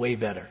way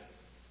better.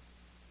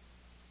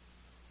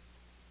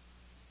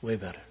 Way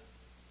better.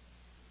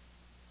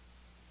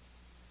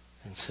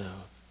 And so,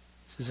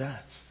 this is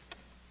ask.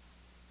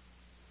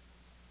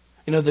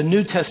 You know, the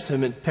New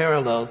Testament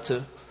parallel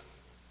to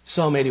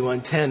Psalm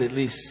 81:10, at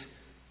least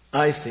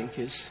I think,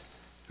 is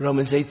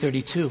Romans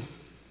 8:32.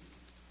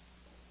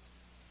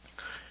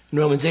 In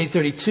Romans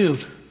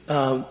 8:32,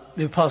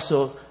 the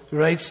apostle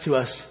writes to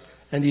us,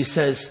 and he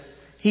says,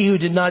 "He who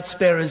did not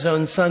spare his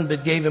own son,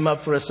 but gave him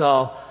up for us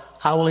all,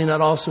 how will he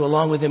not also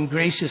along with him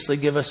graciously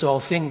give us all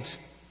things?"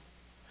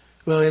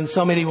 Well, in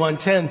Psalm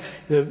 81:10,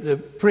 the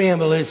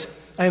preamble is,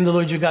 "I am the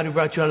Lord your God who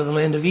brought you out of the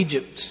land of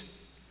Egypt."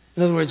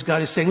 In other words,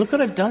 God is saying, look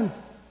what I've done.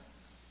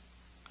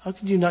 How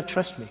could you not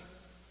trust me?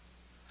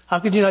 How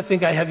could you not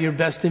think I have your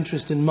best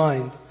interest in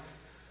mind?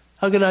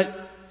 How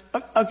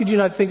could you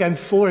not think I'm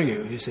for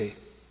you, you see?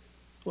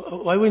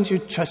 Why wouldn't you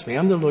trust me?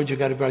 I'm the Lord your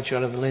God who brought you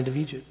out of the land of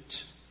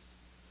Egypt.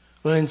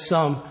 Well, in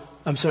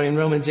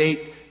Romans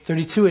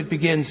 8:32, it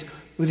begins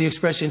with the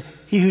expression,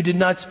 "He who did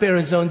not spare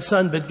his own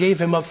son, but gave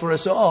him up for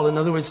us all." In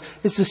other words,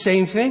 it's the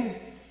same thing.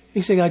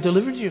 He's saying, I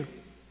delivered you.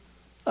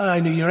 I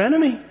knew your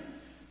enemy.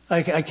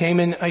 I came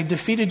and I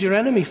defeated your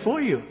enemy for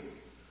you.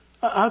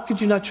 How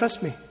could you not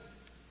trust me?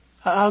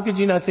 How could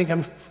you not think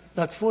I'm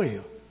not for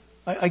you?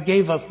 I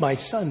gave up my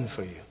son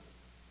for you.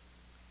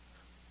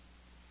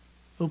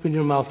 Open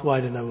your mouth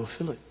wide and I will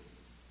fill it.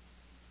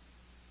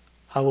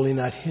 How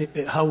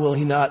will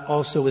he not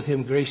also with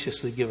him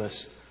graciously give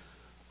us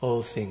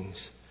all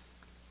things?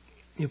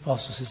 The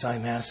apostle says,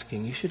 I'm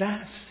asking. You should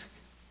ask.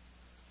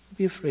 Don't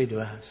be afraid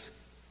to ask.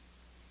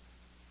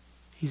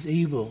 He's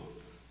able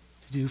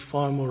to do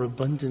far more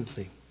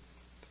abundantly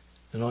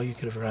than all you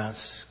could ever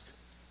ask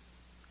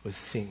or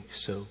think.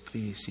 So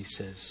please, he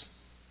says,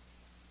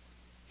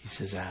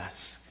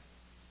 ask.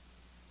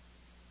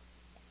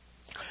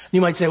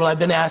 You might say, well, I've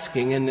been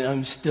asking and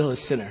I'm still a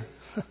sinner.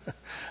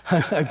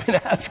 I've been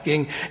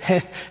asking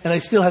and I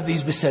still have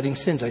these besetting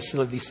sins. I still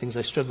have these things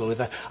I struggle with.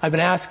 I've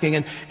been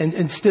asking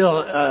and still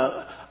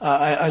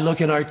I look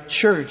in our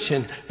church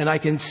and I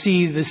can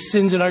see the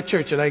sins in our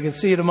church and I can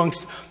see it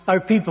amongst our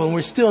people, and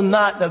we're still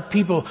not the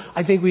people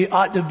I think we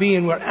ought to be,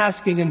 and we're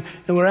asking and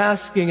we're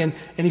asking and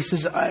he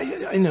says,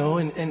 I know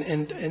and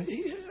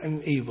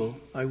I'm able,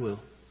 I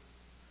will.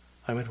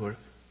 I'm at work.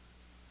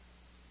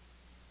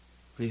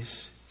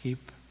 Please keep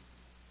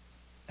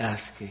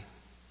asking.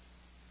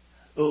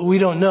 We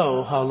don't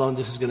know how long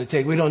this is going to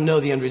take. We don't know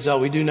the end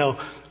result. We do know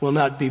we'll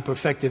not be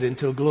perfected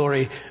until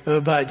glory.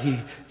 But he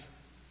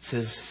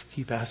says,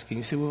 keep asking.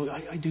 You say, well,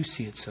 I do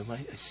see it, son.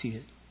 I see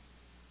it.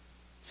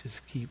 He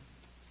says, keep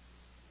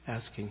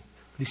asking.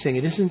 But he's saying,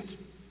 it isn't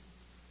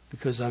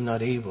because I'm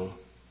not able.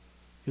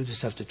 You'll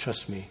just have to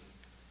trust me.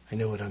 I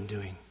know what I'm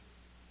doing.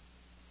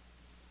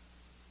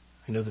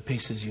 I know the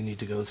paces you need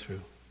to go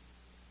through.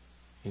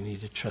 You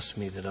need to trust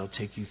me that I'll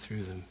take you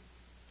through them.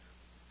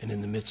 And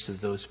in the midst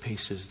of those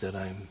paces that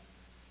I'm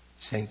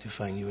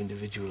sanctifying you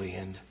individually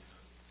and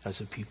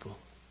as a people.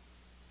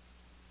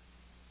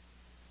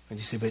 And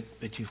you say,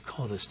 but you've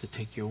called us to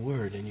take your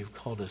word and you've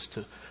called us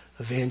to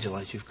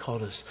evangelize. You've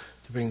called us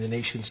to bring the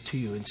nations to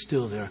you, and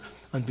still there are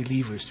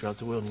unbelievers throughout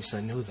the world. And he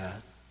said, I know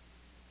that.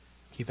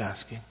 Keep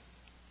asking.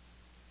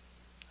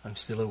 I'm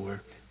still at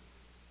work.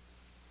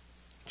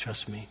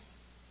 Trust me.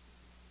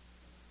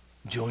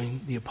 Join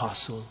the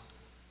apostle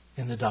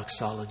in the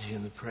doxology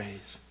and the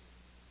praise.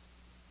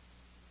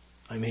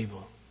 I'm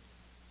able.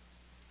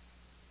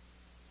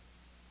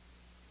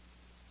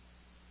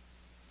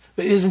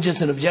 But it isn't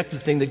just an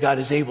objective thing that God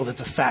is able. That's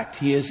a fact.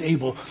 He is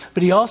able.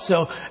 But he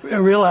also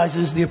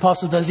realizes, the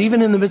apostle does,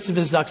 even in the midst of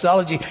his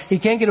doxology, he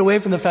can't get away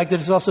from the fact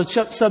that it's also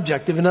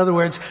subjective. In other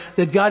words,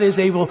 that God is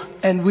able,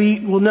 and we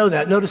will know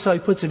that. Notice how he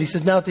puts it. He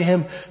says, now to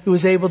him who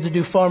is able to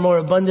do far more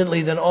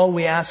abundantly than all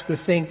we ask or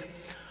think,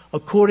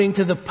 according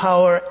to the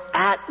power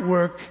at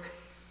work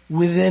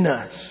within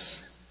us.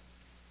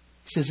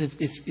 He says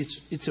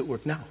it's at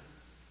work now.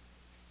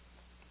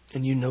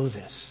 And you know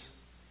this.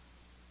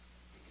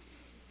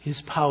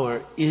 His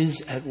power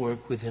is at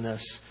work within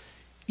us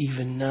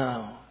even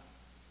now.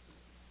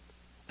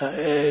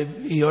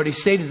 He already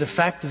stated the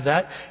fact of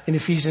that in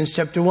Ephesians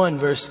chapter 1,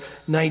 verse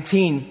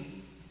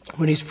 19.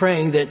 When he's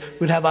praying that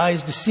we'd have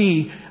eyes to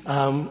see,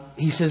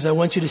 he says, I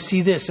want you to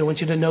see this. I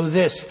want you to know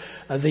this.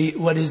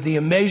 What is the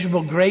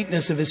immeasurable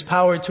greatness of his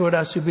power toward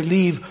us who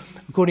believe,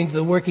 according to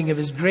the working of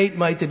his great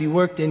might that he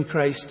worked in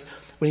Christ,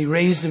 when he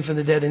raised him from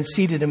the dead and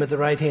seated him at the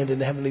right hand in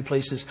the heavenly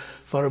places,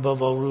 far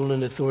above all rule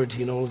and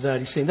authority and all of that.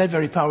 He's saying that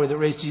very power that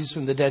raised Jesus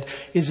from the dead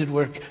is at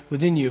work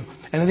within you.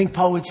 And I think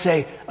Paul would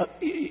say,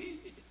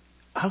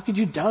 how could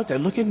you doubt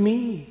that? Look at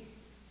me.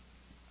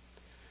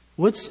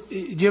 Do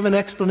you have an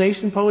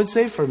explanation, Paul would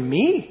say, for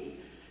me?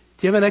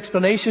 Do you have an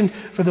explanation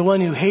for the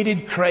one who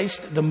hated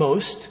Christ the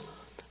most,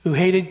 who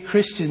hated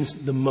Christians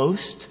the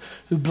most,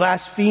 who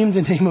blasphemed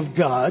the name of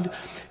God,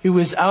 who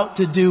was out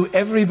to do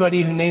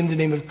everybody who named the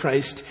name of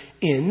Christ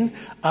in,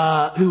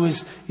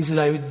 he said,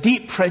 I had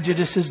deep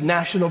prejudices,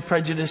 national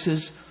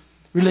prejudices,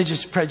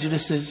 religious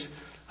prejudices.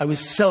 I was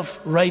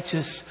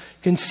self-righteous,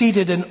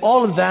 conceited, and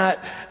all of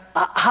that.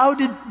 How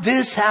did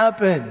this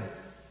happen?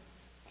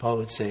 Paul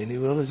would say.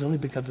 And well, it's only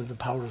because of the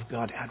power of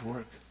God at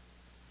work.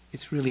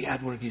 It's really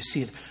at work. You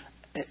see it.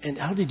 And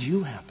how did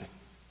you happen?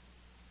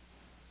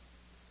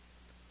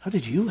 How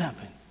did you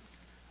happen?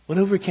 What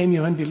overcame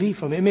your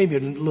unbelief? I mean, maybe a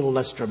little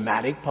less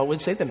dramatic, Paul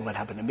would say, than what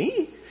happened to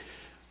me.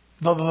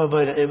 But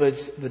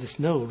it's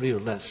no real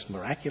less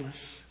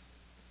miraculous.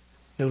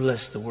 No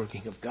less the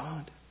working of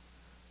God.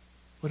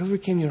 What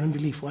overcame your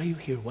unbelief? Why are you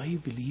here? Why are you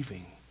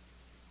believing?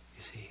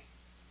 You see,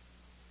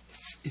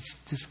 it's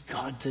this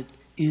God that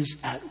is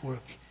at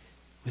work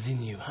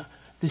within you. Huh?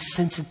 This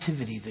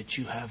sensitivity that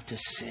you have to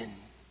sin.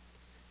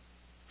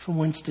 From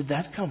whence did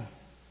that come?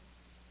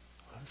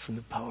 Well, from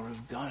the power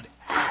of God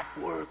at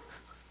work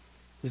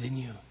within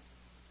you.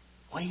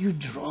 Why are you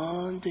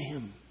drawn to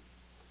Him?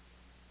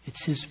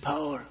 It's His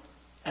power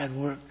at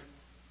work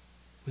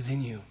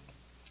within you.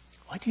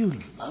 Why do you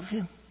love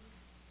Him?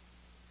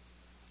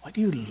 Why do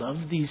you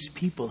love these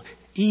people,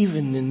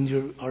 even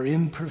in our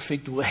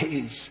imperfect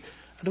ways?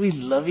 How do we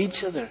love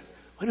each other?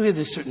 Why do we have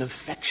this certain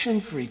affection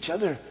for each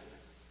other?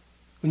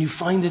 When you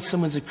find that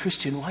someone's a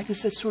Christian, why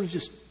does that sort of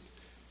just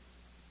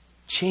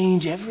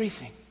change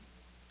everything?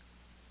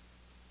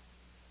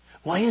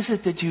 Why is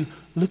it that you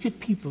look at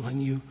people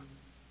and you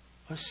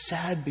are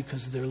sad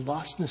because of their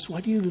lostness?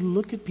 Why do you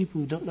look at people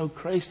who don't know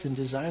Christ and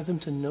desire them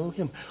to know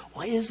Him?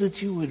 Why is it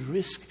that you would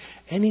risk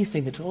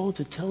anything at all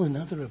to tell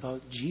another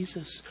about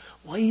Jesus?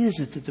 Why is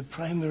it that the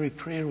primary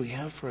prayer we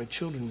have for our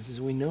children is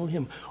we know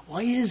Him?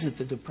 Why is it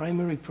that the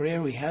primary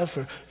prayer we have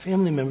for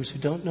family members who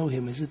don't know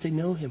Him is that they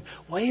know Him?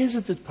 Why is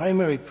it that the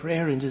primary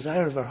prayer and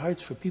desire of our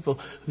hearts for people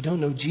who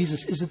don't know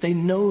Jesus is that they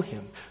know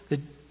Him?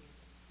 That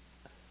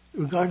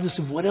regardless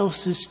of what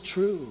else is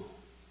true,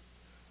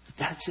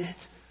 that's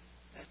it.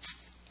 That's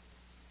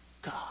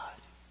God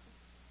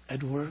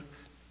at work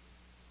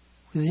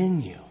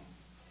within you.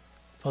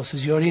 Paul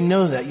says you already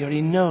know that. You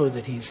already know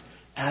that He's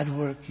at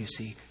work, you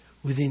see,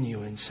 within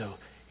you. And so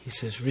he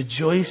says,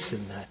 rejoice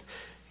in that.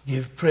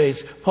 Give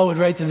praise. Paul would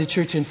write to the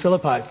church in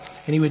Philippi,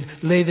 and he would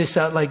lay this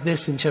out like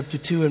this in chapter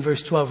 2 and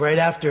verse 12, right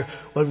after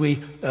what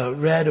we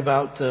read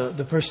about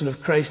the person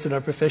of Christ and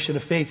our profession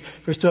of faith.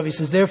 Verse 12, he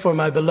says, therefore,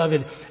 my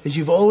beloved, as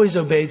you've always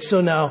obeyed,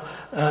 so now,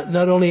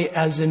 not only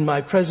as in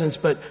my presence,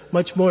 but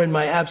much more in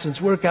my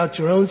absence, work out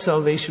your own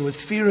salvation with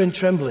fear and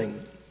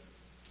trembling.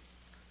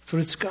 For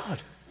it's God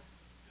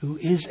who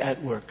is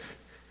at work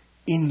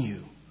in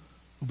you,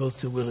 both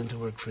to will and to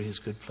work for His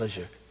good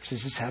pleasure. He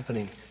says it's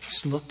happening.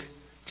 Just look.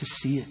 Just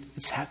see it.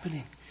 It's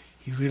happening.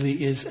 He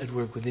really is at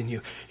work within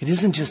you. It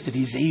isn't just that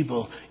He's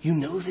able. You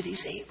know that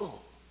He's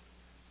able.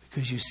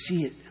 Because you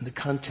see it in the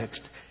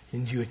context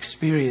and you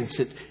experience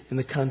it in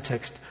the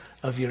context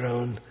of your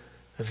own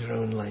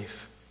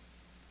life.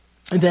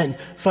 And then,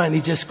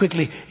 finally, just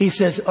quickly, he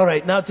says, all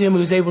right, now to Him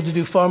who is able to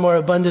do far more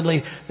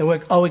abundantly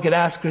than all we could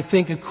ask or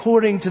think,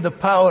 according to the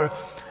power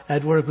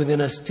at work within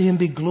us, to Him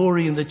be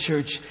glory in the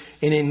church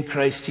and in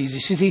Christ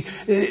Jesus. You see,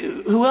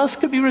 who else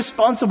could be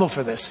responsible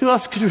for this? Who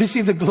else could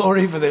receive the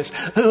glory for this?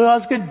 Who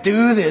else could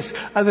do this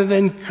other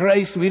than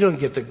Christ? We don't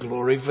get the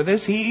glory for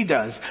this. He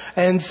does.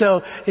 And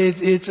so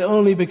it's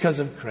only because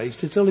of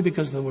Christ. It's only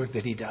because of the work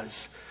that He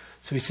does.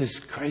 So he says,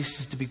 Christ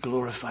is to be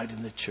glorified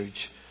in the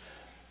church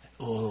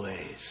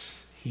always.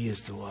 He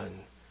is the one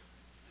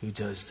who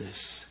does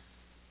this.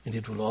 And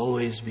it will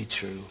always be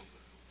true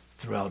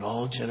throughout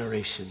all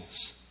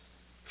generations,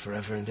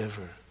 forever and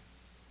ever.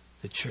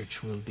 The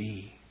church will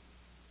be.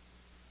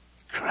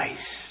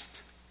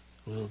 Christ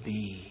will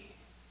be.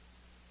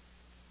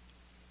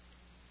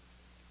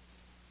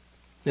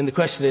 Then the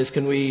question is,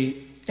 can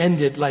we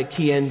end it like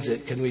He ends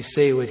it? Can we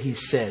say what He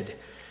said?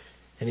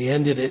 And He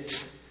ended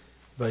it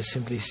by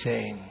simply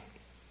saying,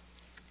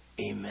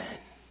 Amen.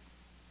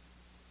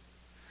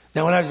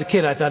 Now, when I was a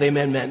kid, I thought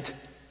amen meant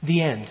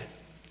the end.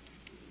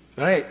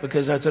 Right?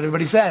 Because that's what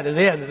everybody said at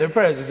the end of their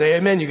prayers. They say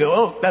amen. You go,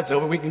 oh, that's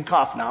over. We can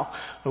cough now.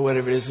 Or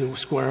whatever it is,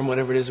 squirm,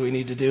 whatever it is we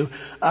need to do.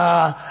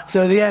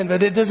 So the end.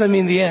 But it doesn't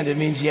mean the end. It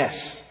means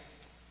yes.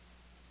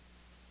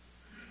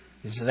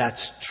 Because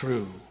that's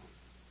true.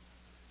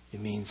 It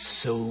means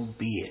so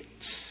be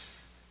it.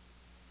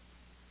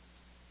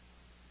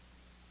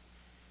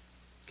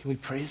 Can we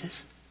pray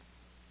this?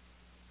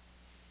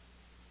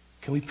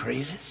 Can we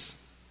pray this?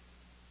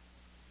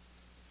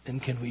 And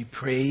can we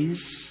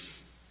praise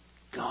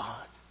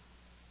God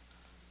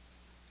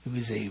who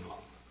is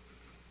able?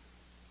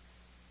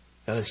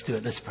 Now let's do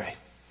it. Let's pray.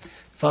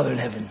 Father in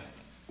heaven,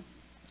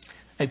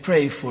 I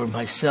pray for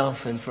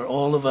myself and for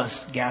all of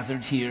us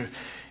gathered here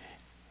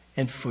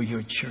and for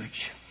your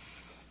church,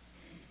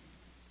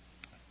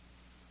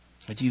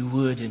 that you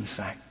would, in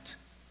fact,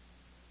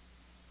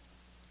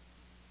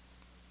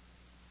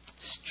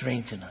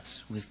 strengthen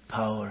us with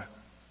power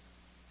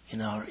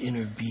in our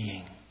inner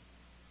being,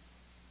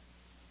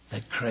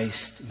 that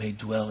Christ may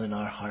dwell in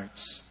our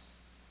hearts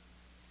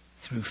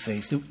through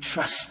faith, through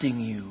trusting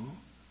you,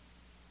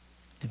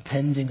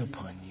 depending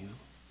upon you,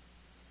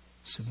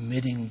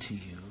 submitting to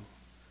you,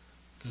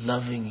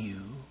 loving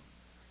you,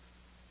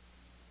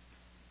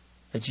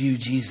 that you,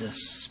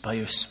 Jesus, by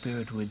your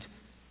Spirit would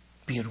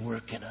be at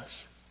work in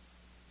us.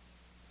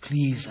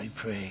 Please, I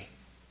pray,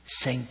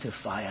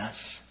 sanctify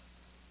us.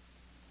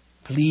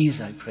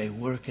 Please, I pray,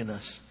 work in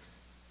us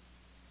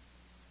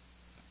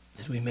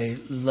that we may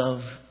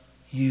love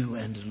you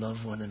and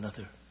love one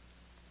another.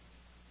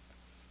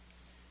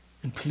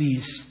 And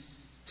please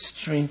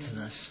strengthen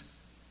us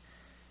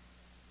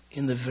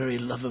in the very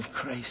love of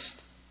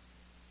Christ,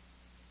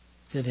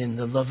 that in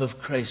the love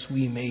of Christ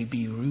we may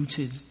be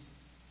rooted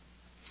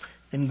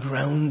and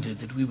grounded,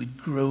 that we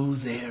would grow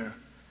there,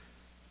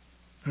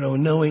 grow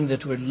knowing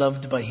that we're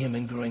loved by him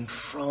and growing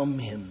from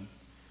him,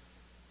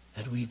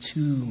 that we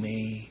too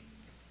may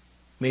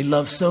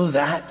love so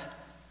that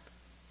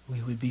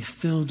we would be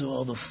filled to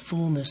all the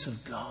fullness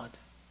of God.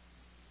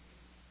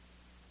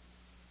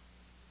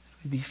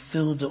 We'd be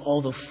filled to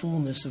all the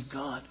fullness of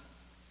God.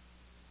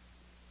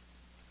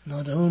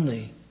 Not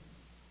only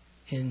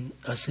in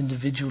us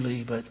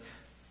individually, but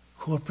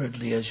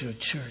corporately as your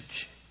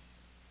church.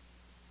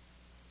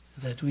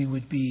 That we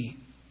would be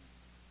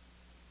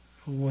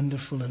a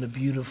wonderful and a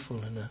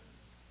beautiful and a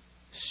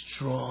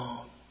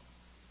strong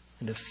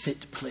and a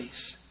fit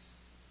place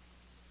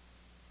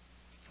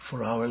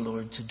for our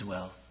Lord to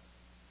dwell.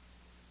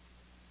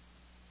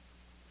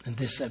 And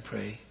this I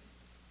pray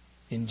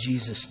in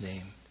Jesus'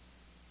 name.